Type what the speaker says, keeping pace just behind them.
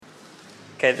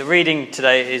Okay, the reading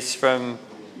today is from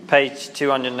page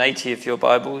 280 of your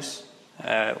Bibles,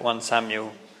 1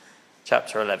 Samuel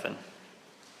chapter 11.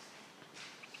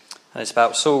 And it's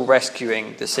about Saul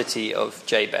rescuing the city of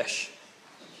Jabesh.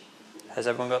 Has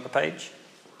everyone got the page?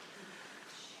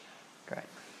 Great.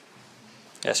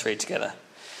 Let's read together.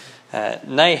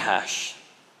 Nahash,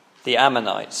 the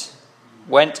Ammonite,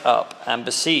 went up and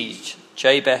besieged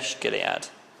Jabesh Gilead.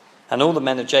 And all the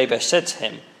men of Jabesh said to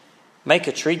him, "Make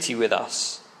a treaty with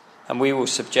us, and we will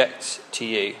subject to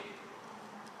you."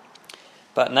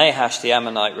 But Nahash the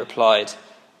Ammonite replied,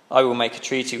 "I will make a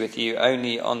treaty with you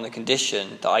only on the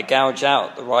condition that I gouge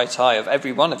out the right eye of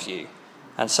every one of you,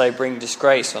 and so bring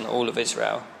disgrace on all of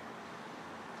Israel."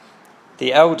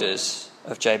 The elders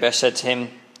of Jabesh said to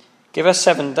him, "Give us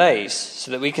 7 days, so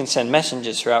that we can send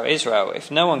messengers throughout Israel. If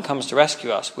no one comes to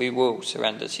rescue us, we will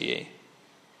surrender to you."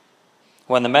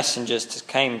 When the messengers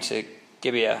came to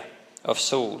Gibeah of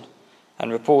Saul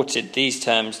and reported these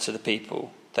terms to the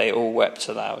people, they all wept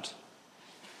aloud.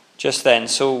 Just then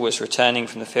Saul was returning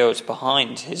from the fields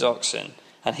behind his oxen,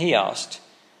 and he asked,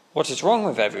 "What is wrong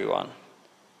with everyone?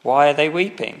 Why are they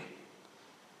weeping?"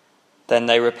 Then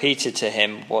they repeated to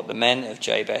him what the men of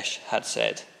Jabesh had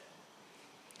said.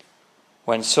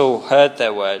 When Saul heard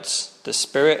their words, the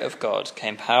Spirit of God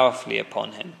came powerfully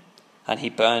upon him, and he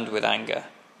burned with anger.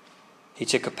 He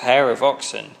took a pair of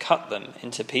oxen, cut them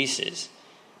into pieces,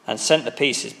 and sent the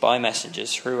pieces by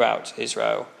messengers throughout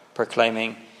Israel,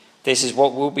 proclaiming, "This is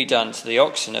what will be done to the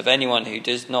oxen of anyone who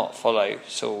does not follow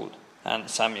Saul and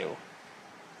Samuel."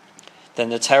 Then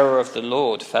the terror of the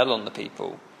Lord fell on the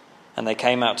people, and they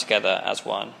came out together as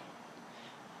one.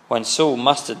 When Saul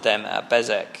mustered them at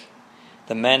Bezek,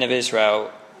 the men of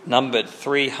Israel numbered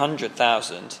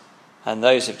 300,000, and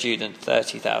those of Judah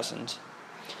 30,000.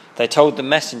 They told the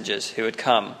messengers who had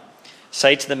come,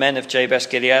 "Say to the men of Jabesh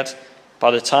Gilead, by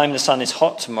the time the sun is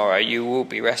hot tomorrow, you will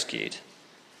be rescued."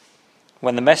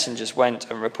 When the messengers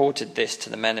went and reported this to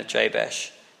the men of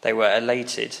Jabesh, they were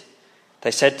elated.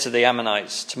 They said to the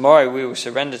Ammonites, "Tomorrow we will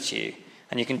surrender to you,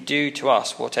 and you can do to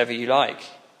us whatever you like."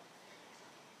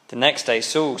 The next day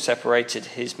Saul separated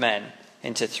his men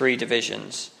into 3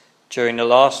 divisions. During the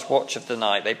last watch of the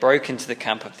night, they broke into the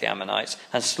camp of the Ammonites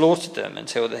and slaughtered them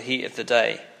until the heat of the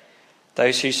day.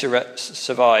 Those who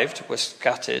survived were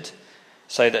scattered,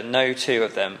 so that no 2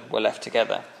 of them were left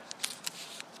together.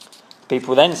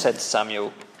 People then said to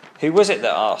Samuel, "Who was it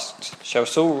that asked, 'Shall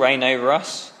Saul reign over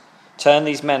us? Turn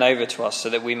these men over to us so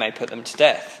that we may put them to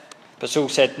death.' But Saul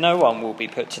said, 'No one will be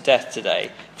put to death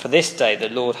today, for this day the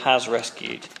Lord has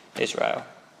rescued Israel.'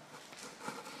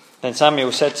 Then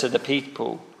Samuel said to the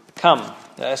people, 'Come,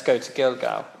 let us go to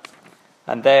Gilgal,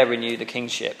 and there renew the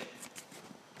kingship.'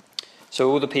 So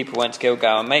all the people went to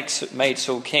Gilgal and made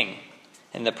Saul king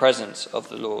in the presence of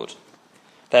the Lord.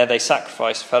 There they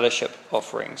sacrificed fellowship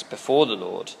offerings before the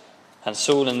Lord, and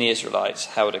Saul and the Israelites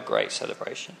held a great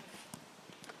celebration.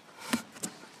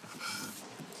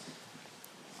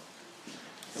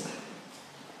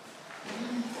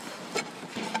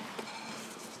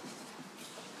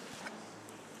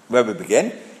 Where we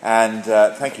begin, and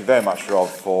thank you very much, Rob,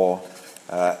 for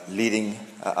leading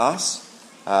us.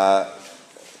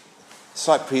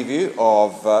 Slight preview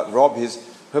of Rob. He's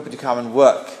hoping to come and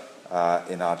work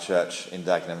in our church in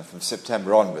Dagenham from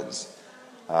September onwards.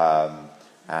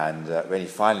 And when he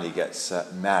finally gets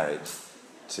married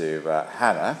to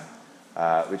Hannah,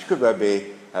 which could well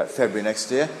be February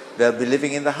next year, they'll be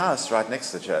living in the house right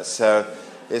next to the church. So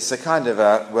it's a kind of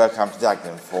a welcome to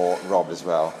Dagenham for Rob as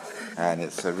well. And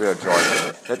it's a real joy.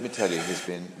 Let me tell you, he's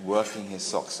been working his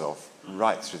socks off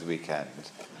right through the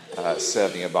weekend,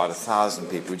 serving about 1,000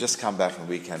 people. We just come back from the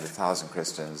weekend with 1,000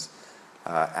 Christians,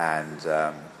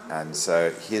 and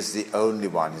so he's the only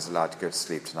one who's allowed to go to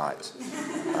sleep tonight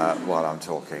while I'm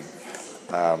talking.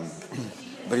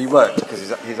 But he won't, because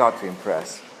he's out to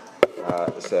impress.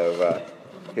 So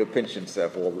he'll pinch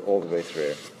himself all the way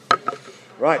through.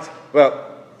 Right,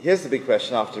 well, here's the big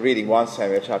question after reading 1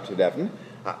 Samuel chapter 11.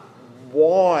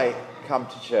 Why come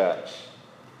to church?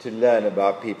 To learn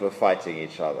about people fighting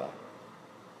each other.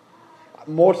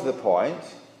 More to the point,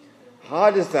 how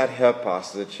does that help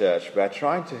us as a church? We're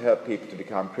trying to help people to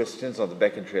become Christians on the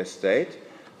Becontree estate.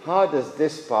 How does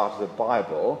this part of the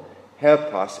Bible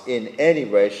help us in any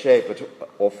way, shape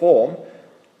or form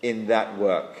in that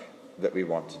work that we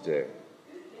want to do?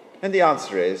 And the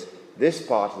answer is, this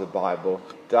part of the Bible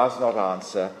does not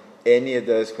answer any of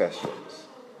those questions.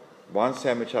 1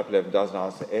 Samuel chapter 11 doesn't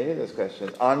answer any of those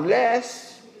questions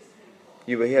unless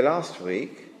you were here last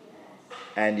week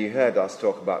and you heard us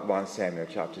talk about 1 Samuel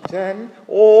chapter 10,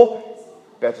 or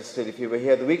better still, if you were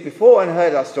here the week before and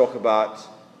heard us talk about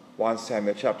 1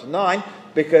 Samuel chapter 9,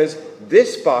 because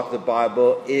this part of the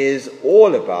Bible is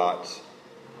all about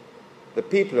the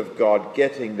people of God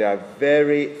getting their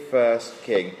very first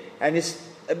king. And it's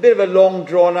a bit of a long,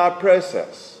 drawn-out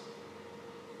process.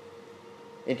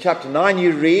 In chapter 9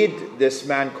 you read this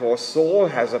man called Saul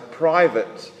has a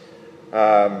private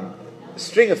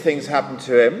string of things happen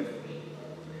to him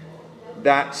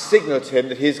that signal to him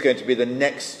that he's going to be the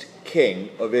next king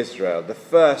of Israel, the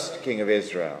first king of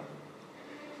Israel.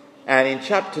 And in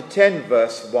chapter 10,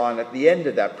 verse 1, at the end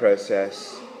of that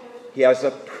process, he has a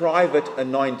private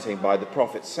anointing by the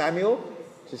prophet Samuel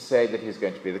to say that he's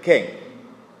going to be the king.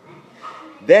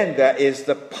 Then there is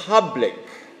the public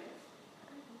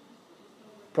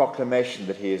proclamation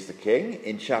that he is the king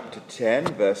in chapter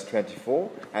 10, verse 24.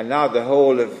 And now the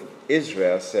whole of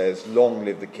Israel says, "Long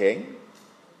live the king."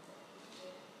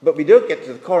 But we don't get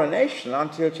to the coronation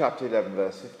until chapter 11,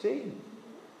 verse 15.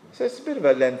 So it's a bit of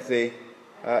a lengthy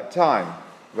time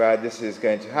where this is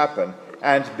going to happen.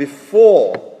 And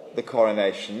before the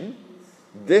coronation,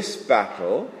 this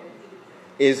battle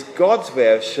is God's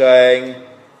way of showing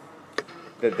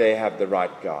that they have the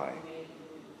right guy.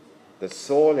 That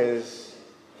Saul is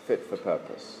fit for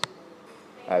purpose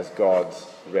as God's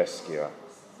rescuer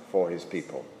for his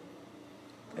people.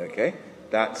 Okay?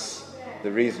 That's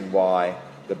the reason why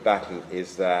the battle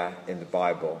is there in the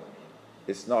Bible.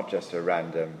 It's not just a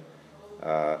random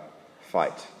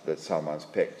fight that someone's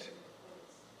picked.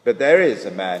 But there is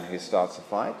a man who starts a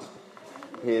fight.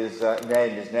 His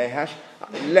name is Nahash.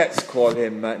 Let's call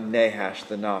him Nahash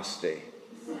the Nasty.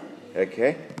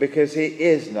 Okay? Because he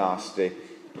is nasty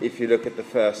if you look at the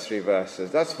first 3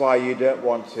 verses. That's why you don't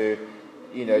want to,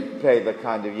 play the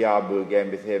kind of Yahoo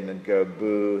game with him and go,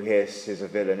 boo, hiss, he's a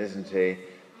villain, isn't he?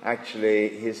 Actually,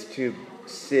 he's too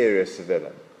serious a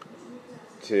villain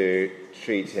to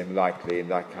treat him lightly in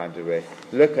that kind of way.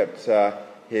 Look at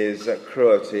his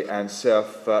cruelty and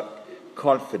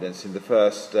self-confidence in the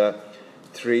first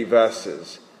 3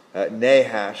 verses.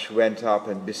 Nahash went up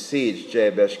and besieged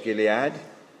Jabesh Gilead.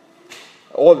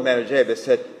 All the men of Jabesh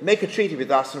said, "Make a treaty with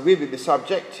us and we will be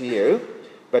subject to you."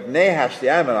 But Nahash the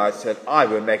Ammonite said, "I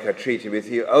will make a treaty with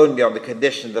you only on the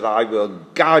condition that I will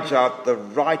gouge out the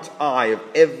right eye of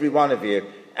every one of you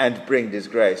and bring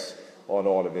disgrace on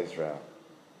all of Israel."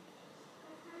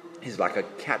 He's like a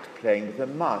cat playing with a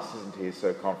mouse, isn't he? He's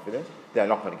so confident. They're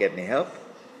not going to get any help.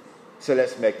 So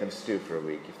let's make them stew for a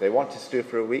week. If they want to stew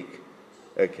for a week,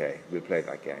 okay, we'll play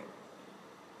that game.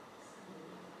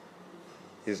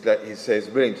 He says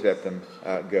willing to let them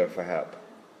go for help.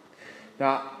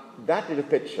 Now, that little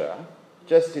picture,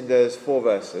 just in those 4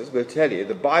 verses, will tell you,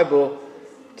 the Bible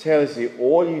tells you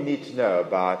all you need to know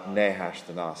about Nahash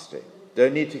the Nasty.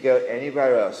 Don't need to go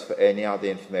anywhere else for any other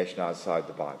information outside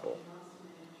the Bible.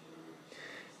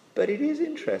 But it is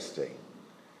interesting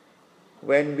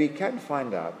when we can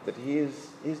find out that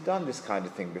he's done this kind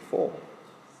of thing before.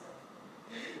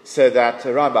 So that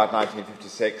around about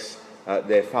 1956,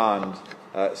 they found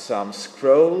some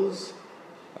scrolls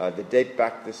that date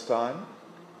back this time.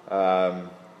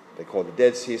 They call the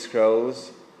Dead Sea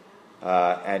Scrolls.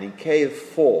 And in Cave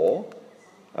 4,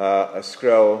 a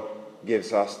scroll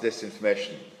gives us this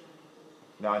information.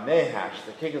 Now Nahash,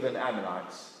 the king of the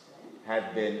Ammonites,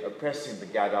 had been oppressing the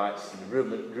Gadites and the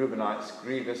Reubenites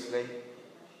grievously,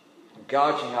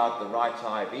 gouging out the right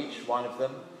eye of each one of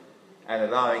them, and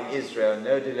allowing Israel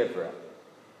no deliverer.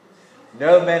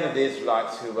 No men of the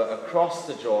Israelites who were across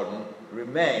the Jordan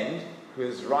remained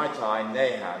whose right eye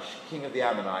Nahash, king of the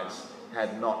Ammonites,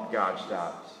 had not gouged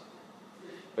out.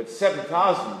 But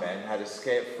 7,000 men had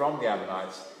escaped from the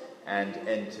Ammonites and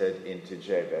entered into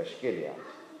Jabesh Gilead.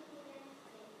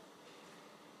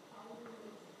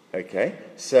 Okay,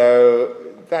 so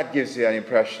that gives you an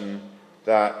impression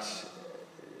that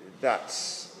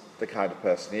that's the kind of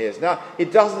person he is. Now,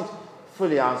 it doesn't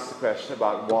fully answer the question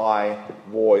about why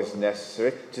war is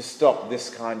necessary to stop this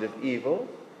kind of evil.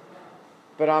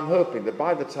 But I'm hoping that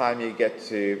by the time you get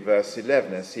to verse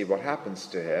 11 and see what happens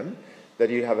to him, that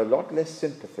you have a lot less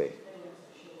sympathy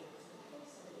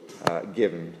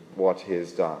given what he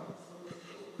has done.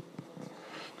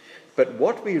 But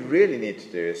what we really need to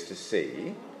do is to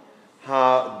see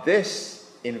how this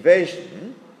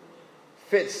invasion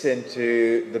fits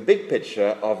into the big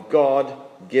picture of God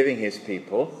giving his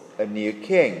people a new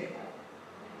king.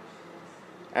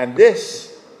 And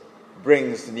this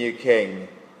brings the new king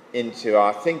into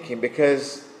our thinking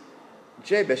because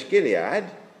Jabesh Gilead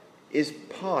is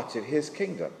part of his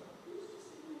kingdom.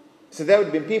 So there would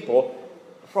have been people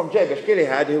from Jabesh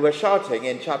Gilead who were shouting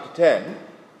in chapter 10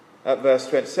 at verse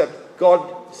 27,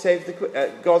 God save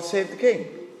the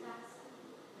king.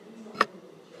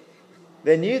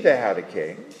 They knew they had a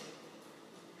king.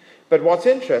 But what's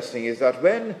interesting is that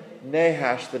when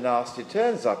Nahash the Nasty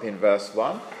turns up in verse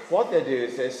 1, what they do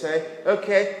is they say,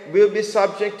 okay, we'll be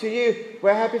subject to you.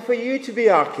 We're happy for you to be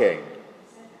our king.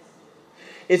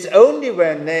 It's only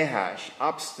when Nahash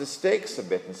ups the stakes a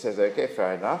bit and says, okay,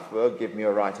 fair enough, well, give me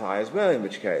your right eye as well, in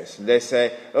which case. And they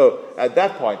say, at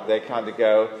that point they kind of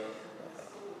go,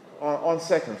 on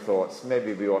second thoughts,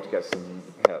 maybe we ought to get some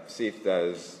help, see if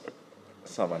there's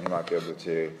someone who might be able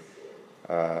to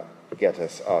get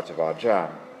us out of our jam.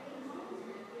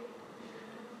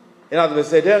 In other words,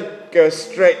 they don't go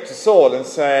straight to Saul and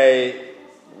say,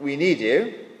 we need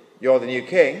you, you're the new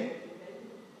king.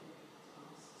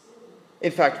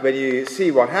 In fact, when you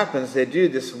see what happens, they do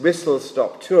this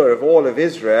whistle-stop tour of all of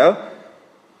Israel.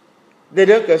 They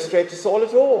don't go straight to Saul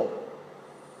at all.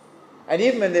 And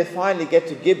even when they finally get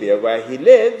to Gibeah, where he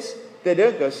lives, they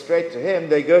don't go straight to him.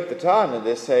 They go to the town and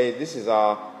they say, this is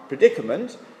our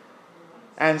predicament.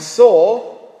 And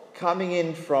Saul, coming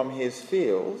in from his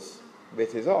fields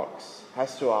with his ox,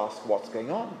 has to ask what's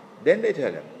going on. Then they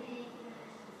tell him.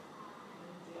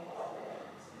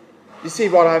 You see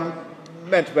what I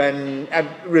meant when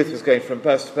Ruth was going from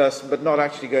person to person, but not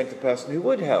actually going to the person who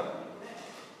would help.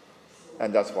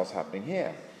 And that's what's happening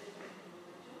here.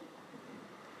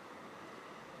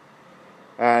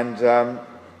 And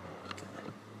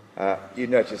you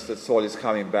notice that Saul is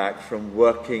coming back from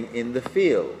working in the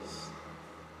fields.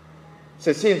 So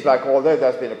it seems like, although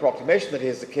there's been a proclamation that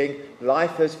he's the king,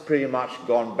 life has pretty much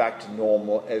gone back to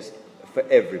normal as for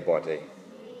everybody.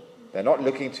 They're not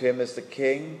looking to him as the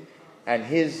king, and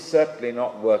he's certainly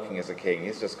not working as a king.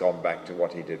 He's just gone back to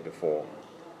what he did before,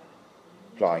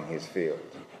 plying his field.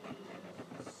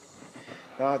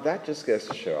 Now, that just goes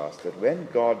to show us that when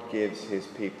God gives his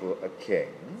people a king,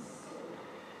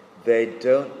 they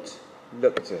don't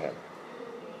look to him.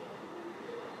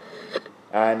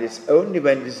 And it's only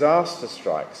when disaster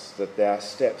strikes that their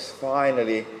steps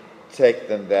finally take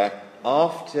them there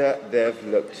after they've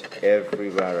looked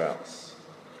everywhere else.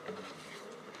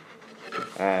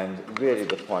 And really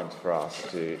the point for us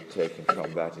to take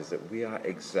from that is that we are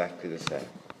exactly the same.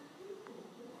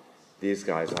 These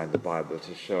guys are in the Bible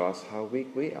to show us how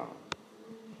weak we are.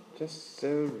 Just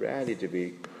so rarely do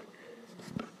we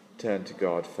turn to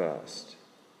God first.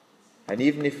 And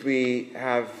even if we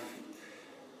have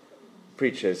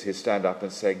preachers who stand up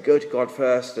and say, go to God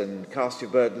first and cast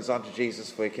your burdens onto Jesus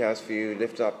for he cares for you,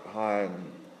 lift up high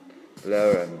and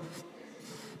low,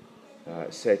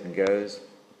 and Satan goes.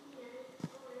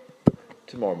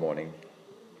 Tomorrow morning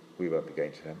we won't be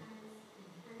going to him.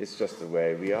 It's just the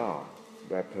way we are.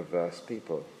 We're perverse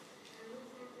people.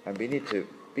 And we need to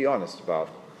be honest about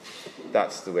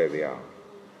that's the way we are.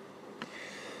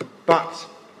 But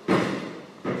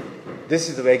this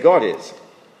is the way God is.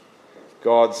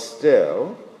 God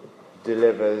still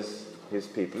delivers his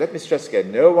people. Let me stress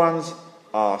again, no one's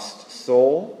asked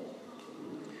Saul.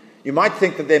 You might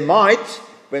think that they might,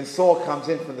 when Saul comes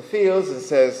in from the fields and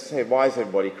says, hey, why is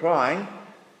everybody crying?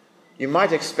 You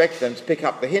might expect them to pick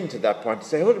up the hint at that point and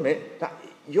say, hold a minute,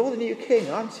 you're the new king,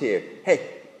 aren't you? Hey,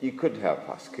 you couldn't help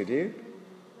us, could you?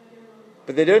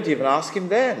 But they don't even ask him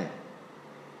then.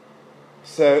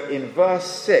 So in verse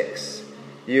 6,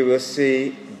 you will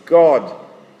see God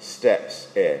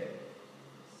steps in.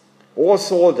 All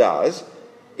Saul does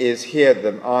is hear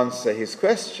them answer his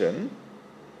question.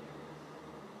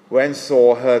 When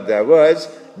Saul heard their words,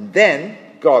 then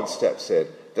God steps in.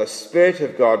 The Spirit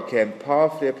of God came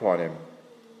powerfully upon him,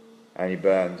 and he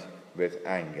burned with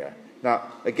anger.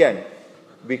 Now, again,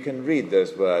 we can read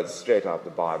those words straight out of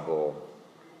the Bible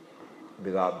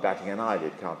without batting an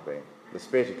eyelid, can't we? The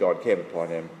Spirit of God came upon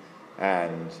him,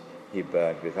 and he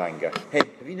burned with anger. Hey,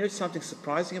 have you noticed something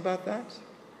surprising about that?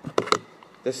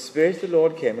 The Spirit of the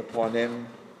Lord came upon him,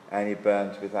 and he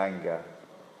burned with anger.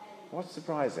 What's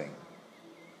surprising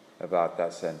about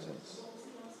that sentence?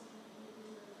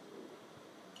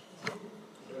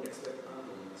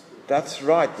 That's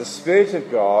right. The Spirit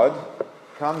of God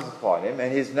comes upon him,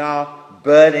 and he's now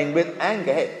burning with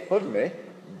anger. Hey, hold a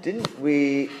minute. Don't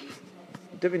we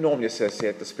normally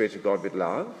associate the Spirit of God with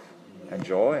love and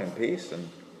joy and peace? And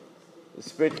the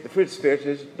fruit of the Spirit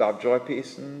is love, joy,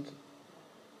 peace, and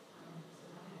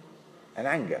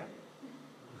anger.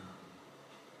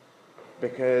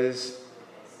 Because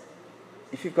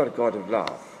if you've got a God of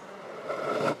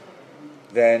love,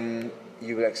 then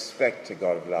you will expect a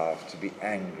God of love to be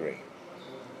angry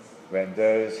when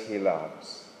those he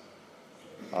loves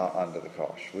are under the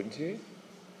cosh, wouldn't you?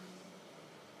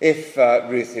 If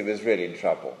Ruthie was really in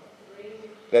trouble,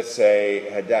 let's say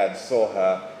her dad saw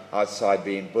her outside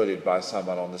being bullied by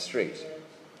someone on the street,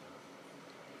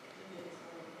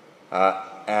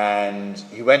 and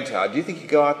he went out. Do you think he'd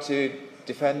go out to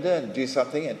defend her and do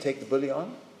something and take the bully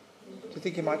on? Do you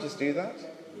think he might just do that?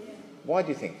 Why do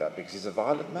you think that? Because he's a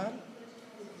violent man?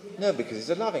 No, because he's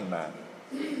a loving man.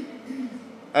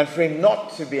 And for him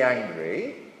not to be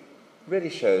angry really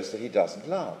shows that he doesn't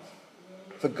love.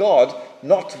 For God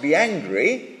not to be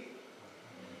angry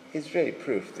is really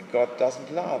proof that God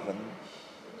doesn't love. And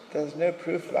there's no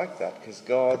proof like that, because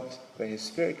God, when his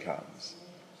Spirit comes,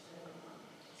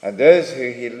 and those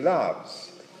who he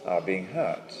loves are being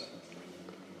hurt,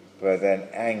 where then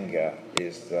anger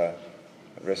is the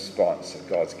response of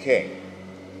God's King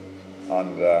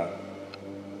under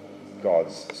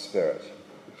God's Spirit.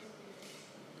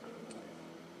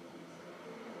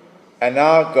 And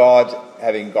now God,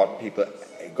 having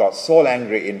got Saul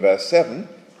angry in verse 7,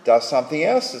 does something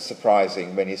else that's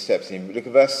surprising when he steps in. Look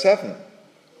at verse 7.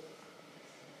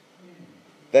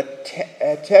 The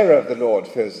terror of the Lord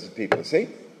fills the people. See?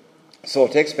 Saul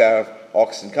takes a pair of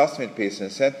oxen, cut them in pieces,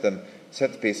 and sent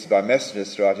the pieces by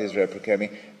messengers throughout Israel,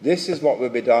 proclaiming, "This is what will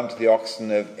be done to the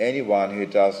oxen of anyone who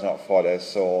does not follow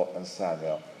Saul and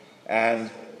Samuel." And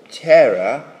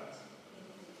terror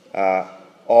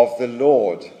of the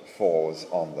Lord falls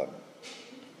on them.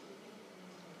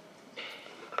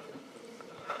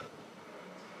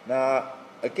 Now,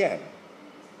 again,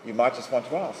 you might just want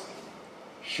to ask,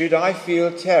 should I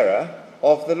feel terror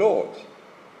of the Lord?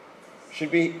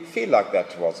 Should we feel like that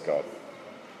towards God?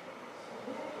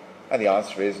 And the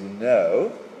answer is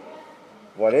no.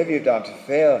 Whatever you've done to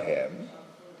fail him,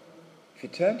 if you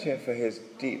turn to him for his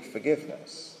deep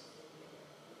forgiveness,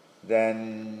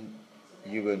 then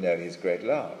you will know his great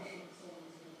love.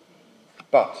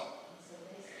 But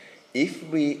if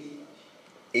we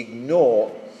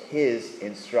ignore his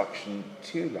instruction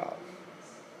to love,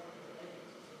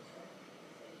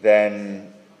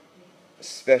 then,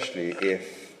 especially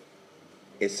if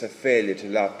it's a failure to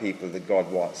love people that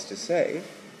God wants to save,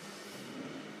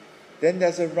 then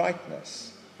there's a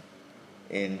rightness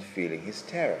in feeling his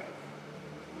terror.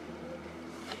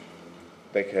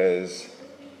 Because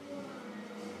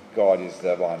God is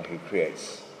the one who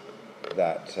creates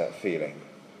that feeling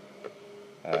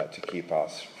to keep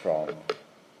us from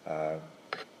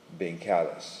being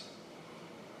callous.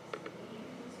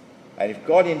 And if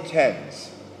God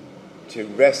intends to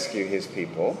rescue his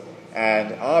people,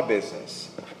 and our business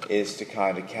is to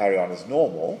kind of carry on as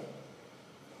normal,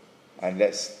 and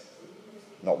let's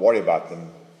not worry about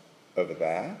them over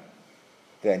there,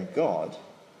 then God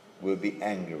will be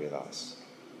angry with us.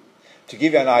 To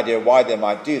give you an idea why they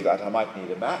might do that, I might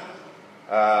need a map.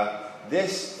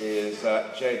 This is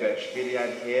Jabesh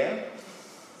Gilead here.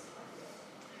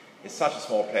 It's such a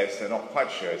small place, they're not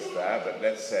quite sure it's there, but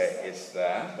let's say it's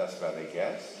there. That's where they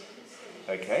guess.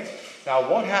 Okay. Now,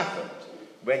 what happened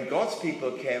when God's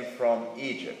people came from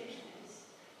Egypt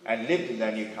and lived in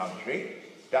their new country?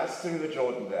 That's the River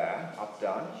Jordan there, up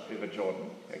down, River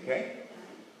Jordan. Okay.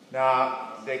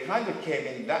 Now, they kind of came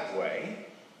in that way,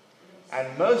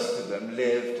 and most of them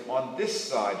lived on this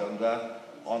side,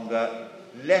 on the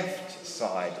left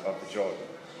side of the Jordan.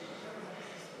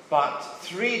 But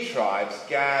three tribes,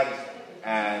 Gad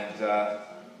and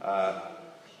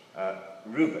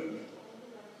Reuben's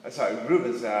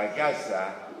Gad's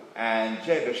and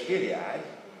Jabesh Gilead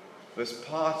was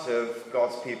part of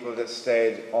God's people that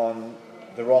stayed on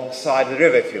the wrong side of the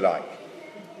river, if you like.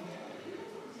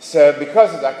 So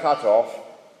because of that cut-off,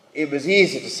 it was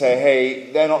easy to say,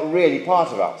 hey, they're not really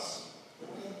part of us.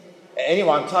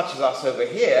 Anyone touches us over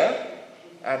here,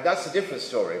 and that's a different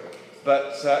story.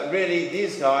 But really,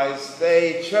 these guys,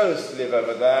 they chose to live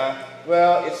over there.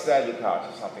 Well, it's their lookout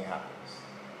if something happens.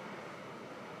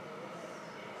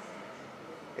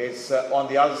 It's on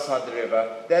the other side of the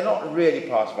river. They're not really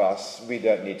part of us. We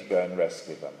don't need to go and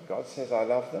rescue them. God says, I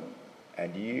love them,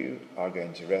 and you are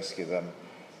going to rescue them.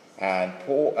 And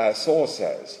Saul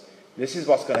says, this is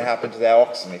what's going to happen to their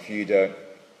oxen if you don't.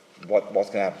 What's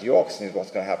going to happen to your oxen is what's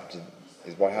going to happen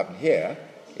is what happened here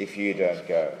if you don't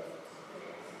go.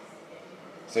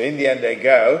 So in the end they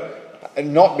go,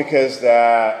 and not because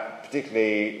they're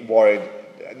particularly worried.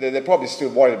 They're probably still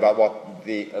worried about what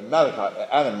the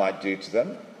Ammon might do to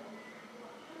them,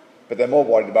 but they're more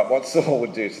worried about what Saul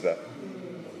would do to them.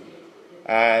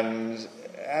 And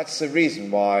that's the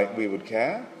reason why we would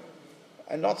care,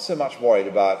 and not so much worried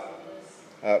about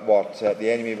what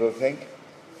the enemy will think,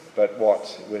 but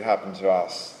what will happen to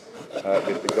us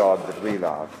with the God that we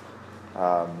love.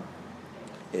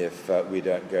 If we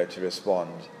don't go to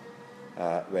respond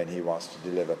when he wants to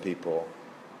deliver people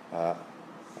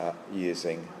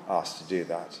using us to do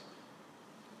that.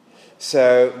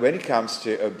 So when it comes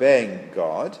to obeying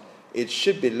God, it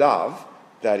should be love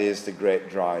that is the great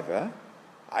driver.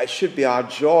 it should be our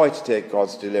joy to take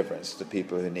God's deliverance to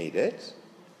people who need it.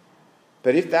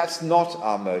 But if that's not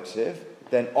our motive,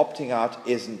 then opting out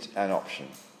isn't an option.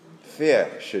 Fear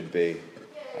should be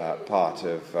part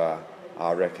of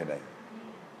our reckoning.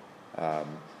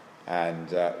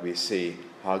 And we see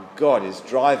how God is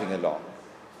driving along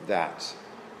that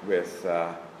with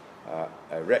a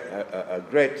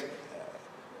great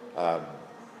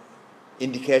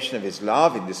indication of his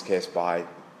love, in this case by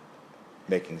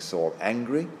making Saul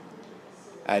angry,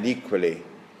 and equally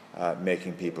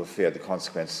making people fear the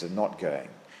consequences of not going.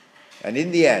 And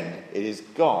in the end, it is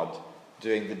God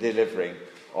doing the delivering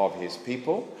of his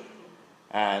people.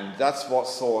 And that's what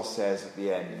Saul says at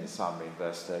the end in the summary in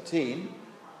verse 13.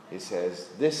 He says,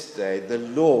 "This day the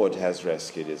Lord has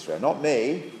rescued Israel." Not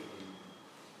me.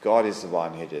 God is the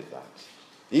one who did that.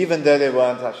 Even though they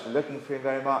weren't actually looking for him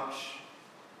very much,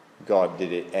 God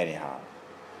did it anyhow.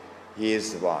 He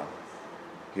is the one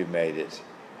who made it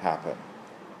happen.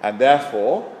 And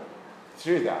therefore,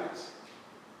 through that,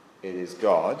 it is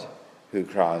God who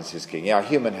crowns his king. In our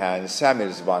human hands, Samuel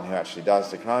is the one who actually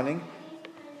does the crowning,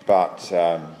 but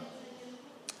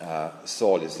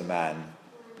Saul is the man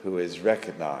who is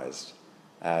recognized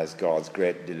as God's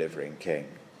great delivering king.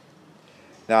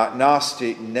 Now,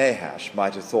 nasty Nahash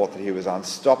might have thought that he was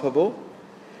unstoppable,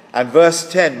 and verse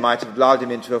 10 might have lulled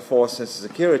him into a false sense of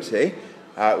security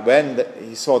when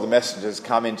he saw the messengers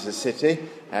come into the city,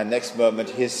 and next moment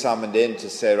he's summoned in to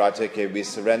say, "Right, okay, we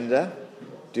surrender.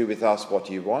 Do with us what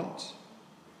you want."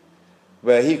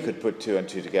 Where he could put two and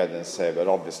two together and say, "But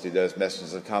obviously those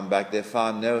messengers have come back, they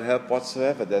found no help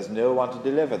whatsoever. There's no one to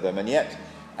deliver them." And yet,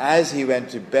 as he went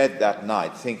to bed that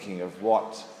night, thinking of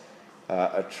what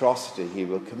atrocity he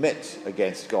will commit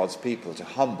against God's people to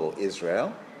humble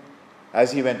Israel,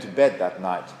 as he went to bed that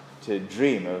night to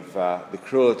dream of the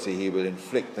cruelty he will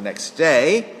inflict the next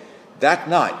day, that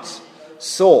night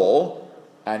Saul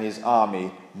and his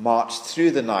army marched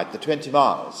through the night, the 20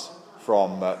 miles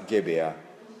from Gibeah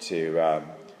to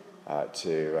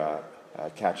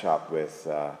catch up with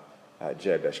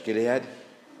Jabesh Gilead.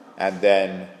 And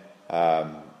then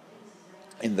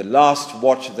in the last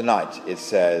watch of the night, it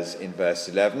says in verse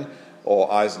 11,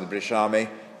 or Eyes of the British Army,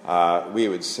 we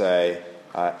would say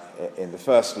in the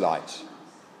first light,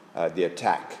 the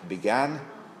attack began,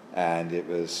 and it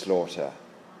was slaughter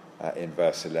in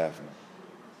verse 11.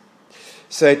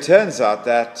 So it turns out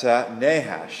that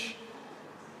Nahash,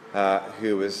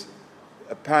 who was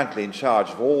apparently in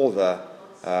charge of all the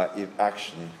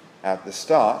action at the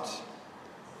start,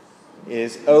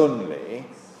 is only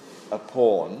a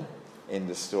pawn in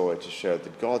the story to show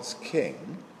that God's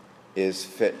king is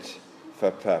fit for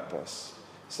purpose.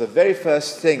 So the very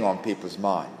first thing on people's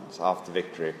minds after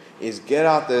victory is get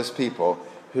out those people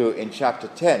who in chapter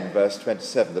 10, verse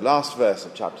 27, the last verse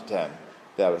of chapter 10,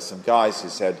 there were some guys who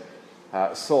said,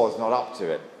 Saul's not up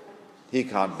to it. He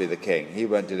can't be the king. He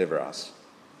won't deliver us.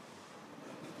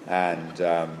 And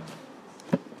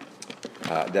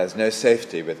there's no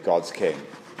safety with God's king.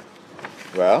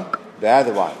 Well, they're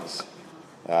the ones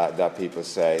that people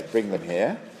say, bring them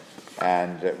here,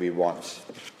 and we want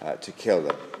to kill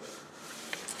them.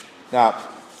 Now,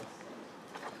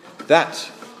 that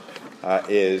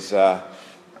is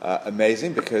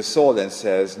amazing, because Saul then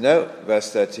says, no,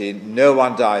 verse 13, no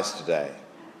one dies today,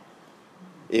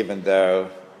 even though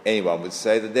anyone would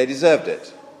say that they deserved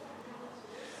it.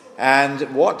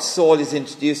 And what Saul is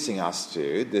introducing us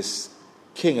to, this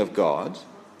King of God,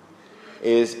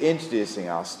 is introducing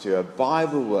us to a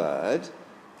Bible word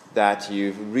that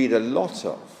you read a lot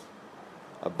of,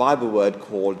 a Bible word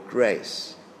called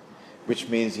grace, which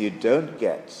means you don't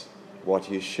get what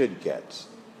you should get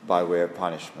by way of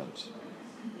punishment.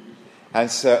 And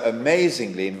so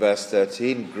amazingly in verse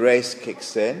 13, grace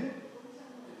kicks in,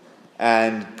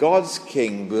 and God's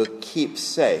king will keep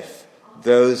safe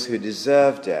those who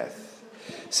deserve death.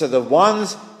 So the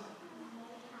ones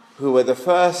who were the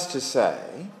first to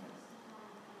say,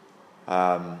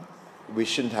 we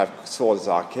shouldn't have Saul as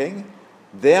our king,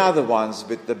 they are the ones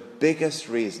with the biggest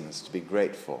reasons to be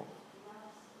grateful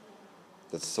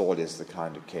that Saul is the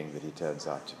kind of king that he turns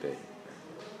out to be.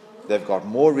 They've got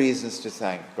more reasons to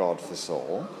thank God for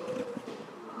Saul,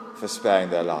 for sparing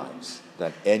their lives,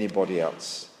 than anybody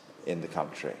else in the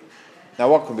country. Now,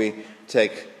 what can we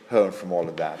take home from all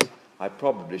of that? I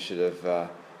probably should have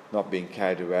not been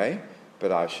carried away,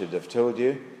 but I should have told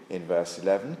you in verse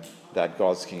 11 that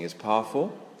God's king is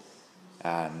powerful,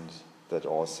 and that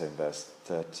also in verse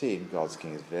 13, God's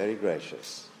king is very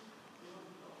gracious.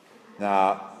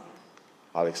 Now,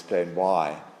 I'll explain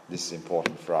why this is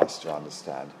important for us to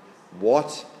understand.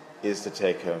 What is the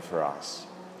take-home for us?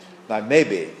 Now,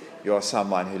 maybe you're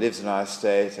someone who lives in our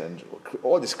estate and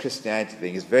all this Christianity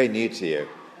thing is very new to you,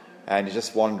 and you're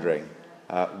just wondering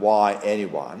why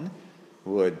anyone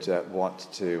would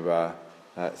want to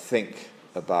think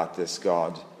about this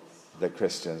God that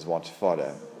Christians want to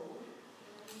follow.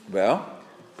 Well,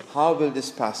 how will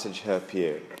this passage help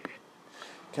you?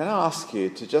 Can I ask you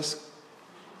to just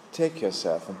take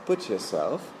yourself and put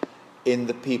yourself in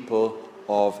the people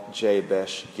of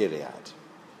Jabesh Gilead?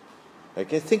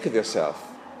 Okay, think of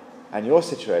yourself and your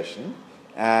situation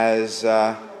as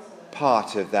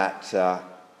part of that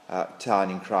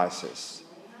town in crisis.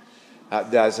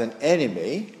 There's an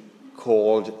enemy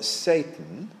called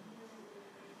Satan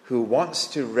who wants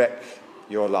to wreck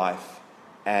your life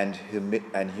and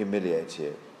humiliate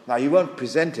you. Now, he won't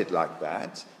present it like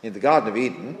that. In the Garden of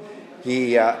Eden,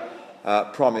 he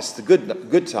promised the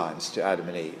good times to Adam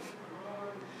and Eve.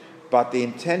 But the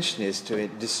intention is to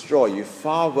destroy you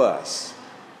far worse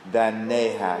than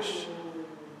Nahash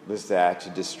was there to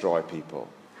destroy people.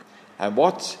 And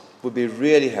what would be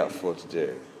really helpful to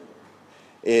do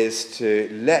is to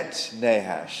let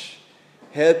Nahash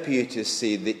help you to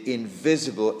see the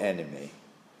invisible enemy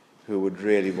who would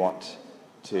really want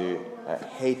to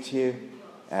hate you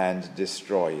and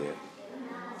destroy you.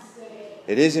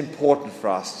 It is important for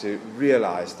us to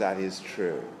realize that is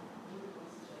true,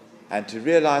 and to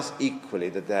realize equally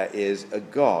that there is a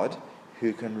God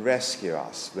who can rescue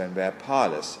us when we're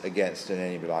powerless against an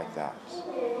enemy like that.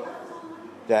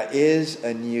 There is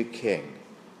a new king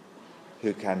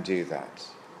who can do that.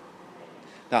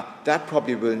 Now, that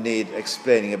probably will need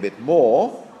explaining a bit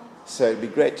more, so it'd be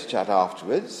great to chat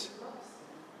afterwards,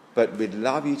 but we'd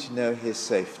love you to know his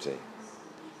safety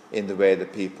in the way the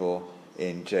people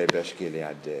in Jabesh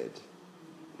Gilead did.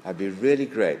 It'd be really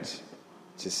great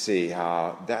to see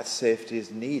how that safety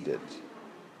is needed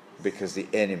because the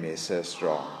enemy is so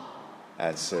strong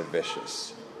and so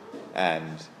vicious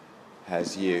and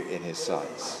has you in his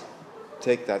sights.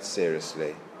 Take that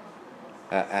seriously,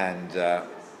 and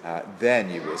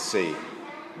then you will see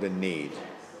the need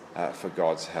for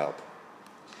God's help.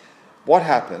 What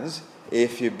happens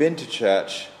if you've been to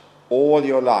church all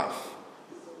your life?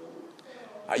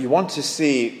 You want to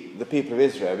see the people of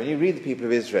Israel. When you read the people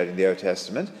of Israel in the Old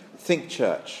Testament, think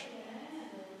church,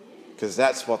 because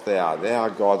that's what they are. They are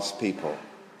God's people.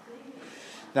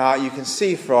 Now, you can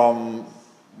see from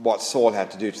what Saul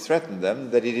had to do to threaten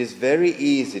them that it is very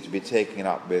easy to be taken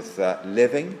up with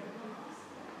living,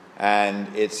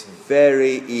 and it's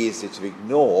very easy to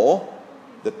ignore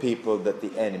the people that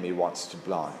the enemy wants to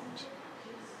blind.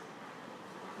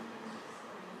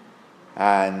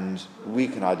 And we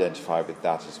can identify with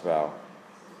that as well.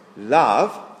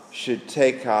 Love should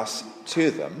take us to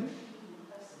them.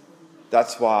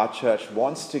 That's why our church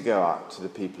wants to go out to the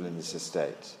people in this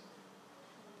estate.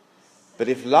 But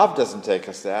if love doesn't take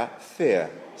us there, fear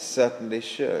certainly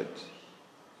should.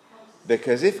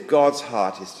 Because if God's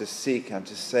heart is to seek and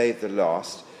to save the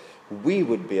lost, we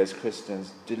would be, as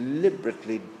Christians,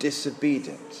 deliberately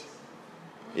disobedient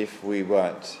if we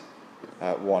weren't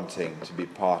wanting to be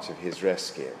part of his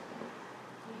rescue.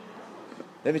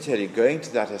 Let me tell you, going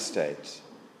to that estate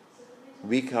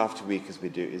week after week as we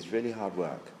do is really hard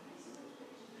work.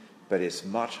 But it's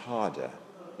much harder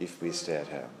if we stay at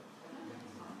home,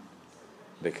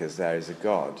 because there is a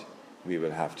God we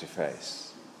will have to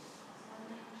face.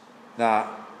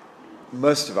 Now,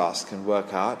 most of us can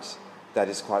work out that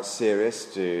it's quite serious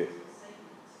to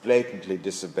blatantly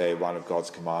disobey one of God's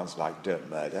commands, like don't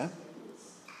murder.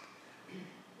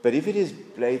 But if it is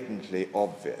blatantly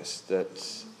obvious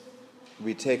that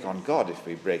we take on God if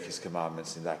we break his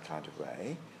commandments in that kind of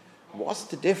way, what's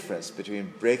the difference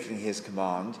between breaking his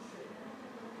command,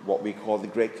 what we call the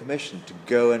Great Commission, to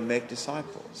go and make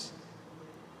disciples?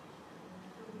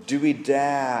 Do we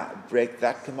dare break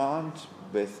that command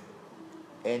with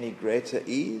any greater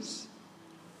ease,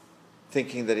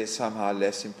 thinking that it's somehow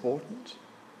less important?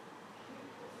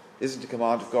 Isn't a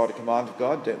command of God a command of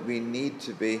God? Don't we need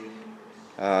to be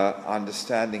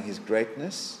understanding his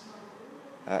greatness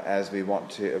as we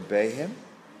want to obey him?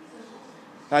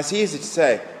 Now, it's easy to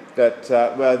say that,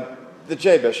 the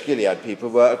Jabesh Gilead people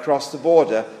were across the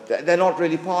border. They're not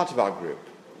really part of our group.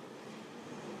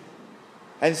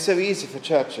 And it's so easy for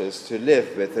churches to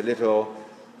live with a little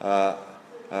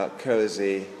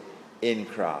cozy in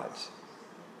crowd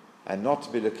and not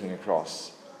to be looking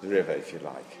across the river, if you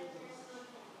like.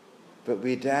 But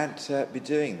we daren't be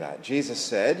doing that. Jesus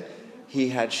said he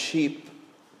had sheep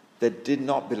that did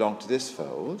not belong to this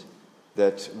fold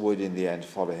that would in the end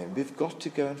follow him. We've got to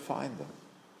go and find them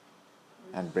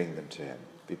and bring them to him,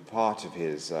 be part of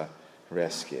his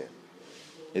rescue.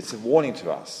 It's a warning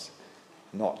to us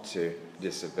not to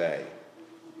disobey.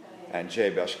 And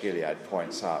Jabesh Gilead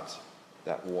points out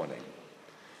that warning.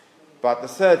 But the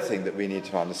third thing that we need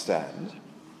to understand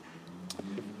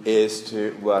is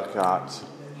to work out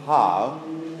how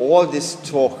all this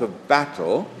talk of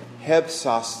battle helps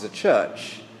us as a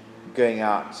church going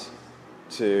out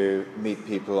to meet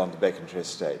people on the Becontree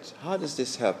estate. How does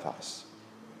this help us?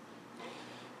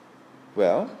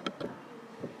 Well,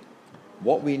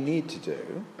 what we need to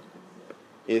do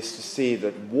is to see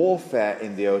that warfare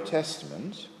in the Old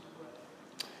Testament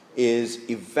is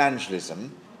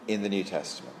evangelism in the New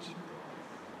Testament.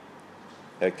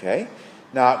 Okay?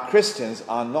 Now, Christians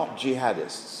are not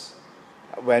jihadists.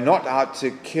 We're not out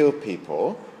to kill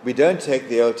people. We don't take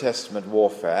the Old Testament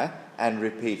warfare and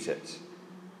repeat it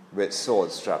with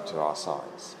swords strapped to our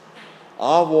sides.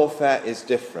 Our warfare is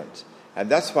different. And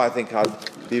that's why I think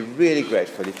I'd be really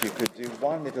grateful if you could do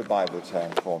one little Bible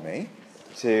turn for me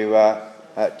to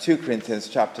 2 Corinthians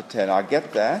chapter 10. I'll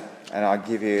get there and I'll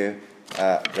give you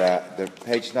the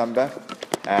page number,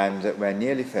 and we're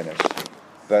nearly finished.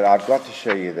 But I've got to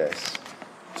show you this.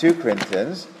 2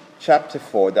 Corinthians chapter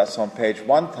 4, that's on page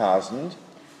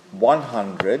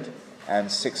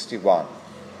 1161.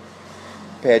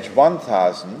 Page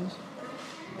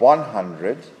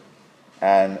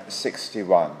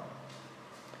 1161.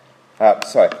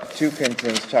 2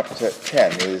 Corinthians chapter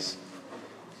 10 is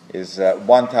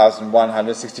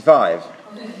 1165.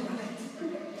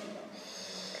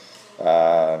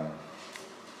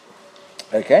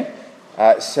 Okay,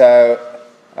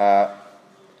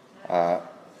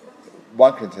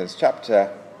 1 Corinthians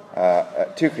chapter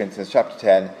 2 Corinthians chapter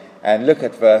 10, and look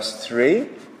at verse 3.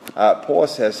 Paul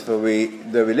says, "For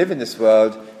though we live in this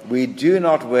world, we do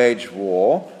not wage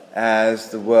war as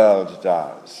the world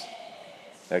does."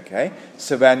 Okay,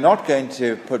 so we're not going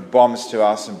to put bombs to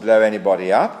us and blow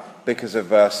anybody up because of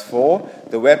verse 4.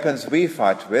 The weapons we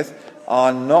fight with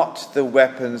are not the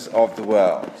weapons of the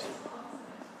world.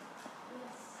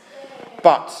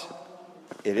 But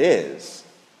it is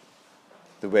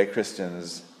the way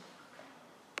Christians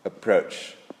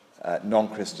approach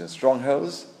non-Christian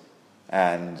strongholds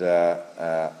and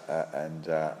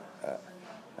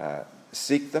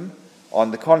seek them.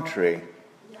 On the contrary,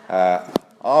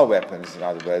 our weapons, in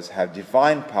other words, have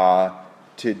divine power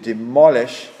to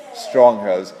demolish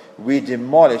strongholds. We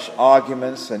demolish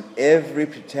arguments and every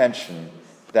pretension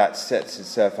that sets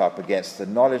itself up against the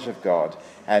knowledge of God,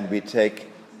 and we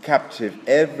take captive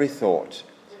every thought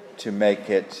to make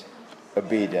it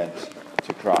obedient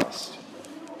to Christ.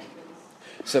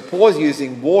 So Paul's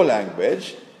using war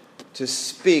language to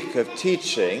speak of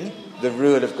teaching the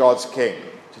rule of God's king,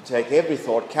 to take every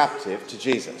thought captive to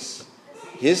Jesus.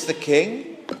 He's the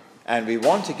king, and we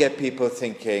want to get people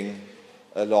thinking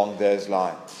along those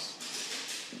lines.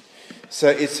 So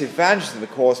it's evangelism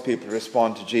that causes people to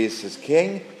respond to Jesus as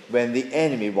king when the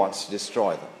enemy wants to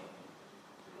destroy them.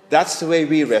 That's the way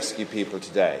we rescue people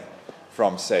today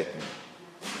from Satan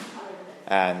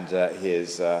and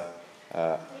his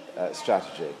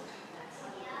strategy.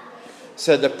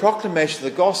 So the proclamation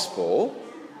of the gospel,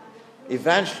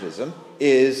 evangelism,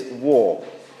 is war.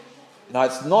 Now,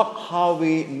 it's not how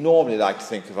we normally like to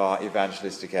think of our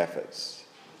evangelistic efforts.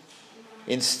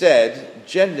 Instead,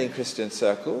 generally in Christian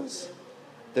circles,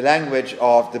 the language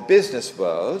of the business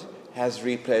world has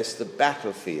replaced the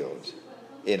battlefield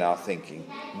in our thinking.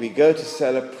 We go to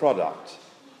sell a product,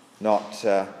 not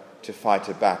to fight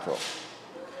a battle.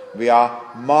 We are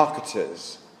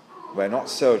marketers. We're not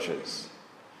soldiers.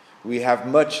 We have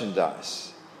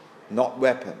merchandise, not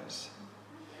weapons.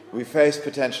 We face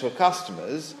potential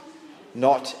customers,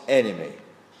 not enemy.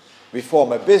 We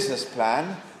form a business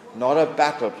plan, not a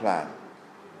battle plan.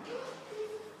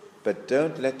 But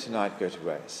don't let tonight go to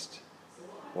waste,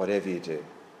 whatever you do.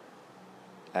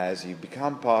 As you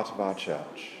become part of our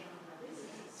church,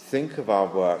 think of our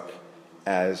work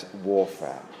as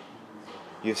warfare.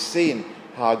 You've seen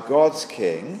how God's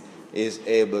King is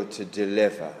able to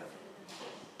deliver,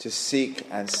 to seek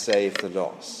and save the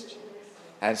lost.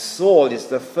 And Saul is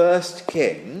the first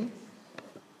king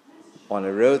on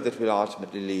a road that will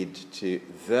ultimately lead to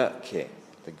the king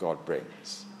that God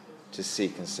brings to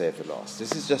seek and save the lost.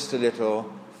 This is just a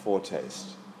little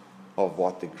foretaste of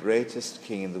what the greatest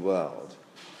king in the world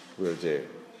will do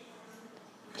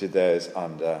to those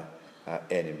under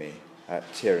enemy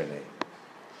tyranny.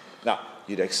 Now,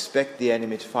 you'd expect the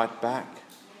enemy to fight back.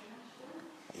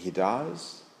 He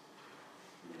does.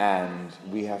 And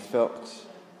we have felt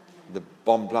the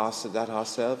bomb blast of that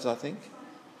ourselves, I think,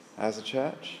 as a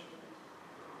church.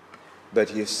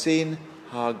 But you've seen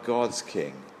how God's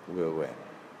King will win.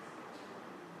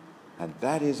 And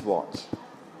that is what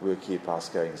will keep us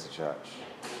going as a church.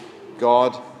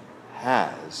 God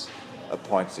has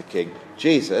appointed a king.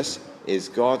 Jesus is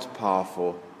God's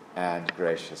powerful and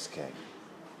gracious King.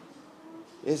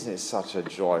 Isn't it such a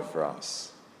joy for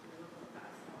us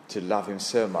to love him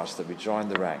so much that we join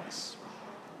the ranks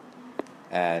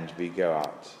and we go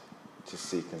out to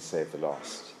seek and save the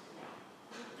lost,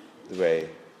 the way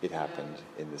it happened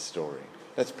in this story?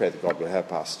 Let's pray that God will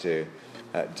help us to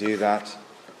do that,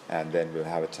 and then we'll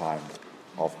have a time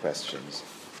of questions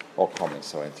or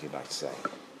comments or anything you'd like to say.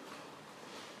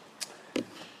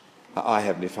 Our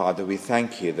Heavenly Father, we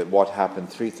thank you that what happened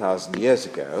 3,000 years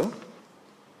ago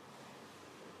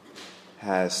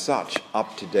has such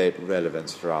up-to-date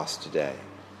relevance for us today.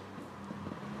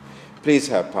 Please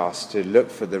help us to look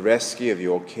for the rescue of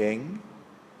your King,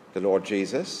 the Lord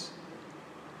Jesus,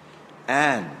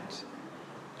 and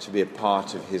to be a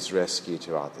part of his rescue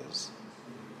to others.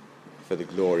 For the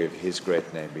glory of his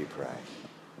great name we pray.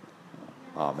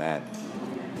 Amen.